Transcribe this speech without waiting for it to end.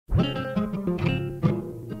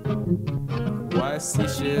YC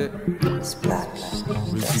shit. Splash.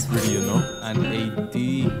 Rizz gritty, you know? And AD.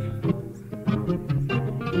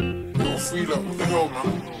 Yo, feel up, what the hell,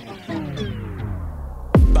 man?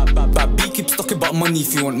 B keeps talking about money.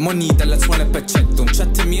 If you want money, then let's run up a check. Don't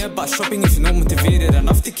chat to me about shopping if you're not motivated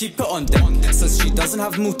enough to keep it on deck. Says she doesn't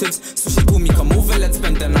have motives, so she told me come over, let's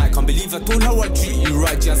spend the night. Can't believe I told her I treat you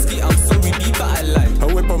right, Jasky. I'm sorry, B, but I lied. I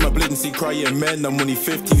whip on my blade and see crying men. I'm only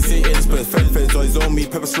 15, Satan's but feds eyes on me.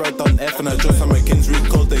 Peppers right down F and I just had my kins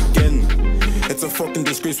recalled again. It's a fucking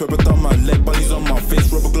disgrace, rubber down my leg, bunnies on my face,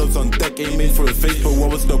 rubber gloves on deck, aiming for a face, but what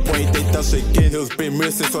was the point? They dash again. He was being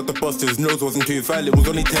racist, so to bust his nose wasn't too violent. Was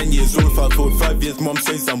only 10 years old, fast forward 5 years, mom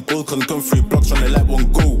says I'm bull, cause I'm come 3 blocks trying to let one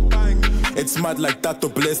go. It's mad like that,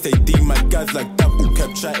 double SAD, my guys like that, who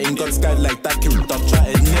kept chatting, got sky like that, killed up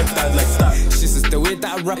chatting, near died like that. She says the way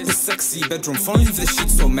that I rap is sexy, bedroom phone leave the shit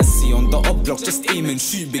so messy, on the up block just aim and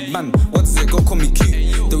shoot, big man, what's it, go call me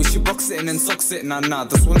cute, the way she box it and then sucks it, nah,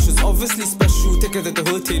 this one she's obviously special, take her to the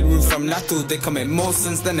hotel room from Nato, they come in more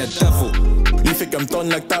sense than a devil. You think I'm done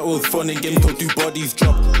like that was fun in game till 2 bodies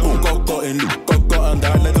drop, got in, got and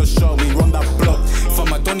I let us shot, we run that block.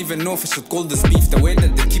 Fam, I don't even know if I should call this beef, the way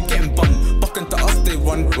that they keep getting bun, bucking to us they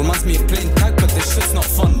run, reminds me of playing tag but this shit's not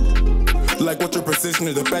fun. Like what your precision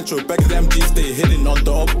is the bench or back of the MG stay hidden on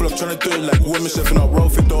the up block, trying to do it like women chefing out roll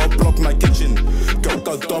fit the up block my kitchen. Got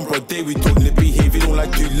done bro, day we told him to behave, you don't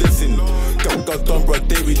like to listen. Got done bro,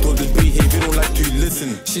 day we told him to behave, you don't like to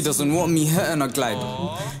listen. She doesn't want me hitting her glide.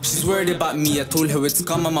 She's worried about me, I told her it's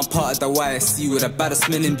come, I'm a part of the YSC with the baddest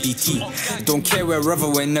men in BT. Don't care wherever,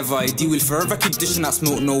 whenever I deal, will forever keep dishing that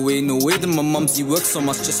smoke, no way, that my mumsy works so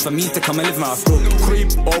much just for me to come and live my throat.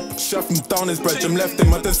 Creep up, chef him down his bread, Jim left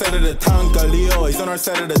him at the side of the town. Galileo, he's on our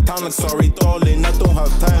side of the town, like sorry darling, I don't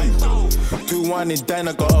have time. 2 wine and dine,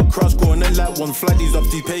 I got a crush going in like one flight. These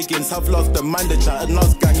upsy pagans have lost the mind, they chatting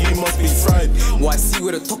us gang, you must be fried. YC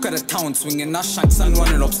with a talk of the town, swinging that shank, sun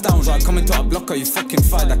running ups down. Try coming to a blocker, you fucking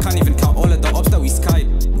fired. I can't even count all of the ups that we skied.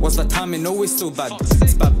 Was the timing always so bad?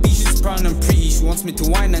 It's bad B, she's brown and pretty, she wants me to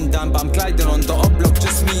wine and dine, but I'm gliding on the up block,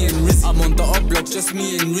 just me and Rizz. I'm on the up block, just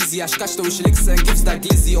me and Rizzy. I scratch the way she licks and gives that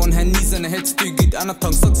glizzy on her knees and her head's too good, and her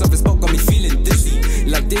tongue sucks off his butt, got me feeling dizzy.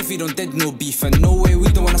 Like Davey don't dead, no beef, and no way we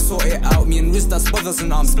don't wanna sort it out. Me and Rizz, that's brothers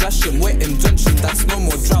and I'm splash him, wet him, drench him, that's no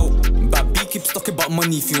more drought. But B keeps talking about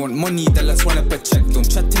money. If you want money, then let's run up a check. Don't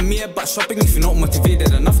chat to me about shopping if you're not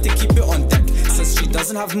motivated enough to keep it on deck. Says she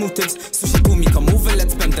doesn't have motives, so she told me come over,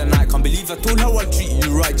 let's spend the night. Can't believe I told her I treat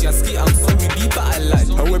you right, Jasky. I'm sorry B, but I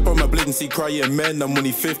lied. I whip on my blade and see crying men. I'm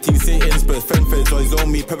only 15, Satan's but feds eyes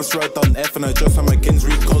on me. Peppers right down F and I just had my kins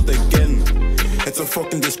recalled again. It's a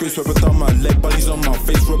fucking disgrace, rubber down my leg, bunnies on my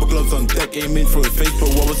face, rubber gloves on deck, aiming for a face, but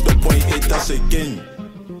what was the point? They dash again.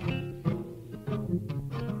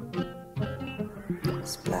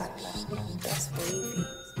 Splash. That's baby.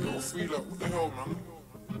 Yo, feel up, what the hell, man?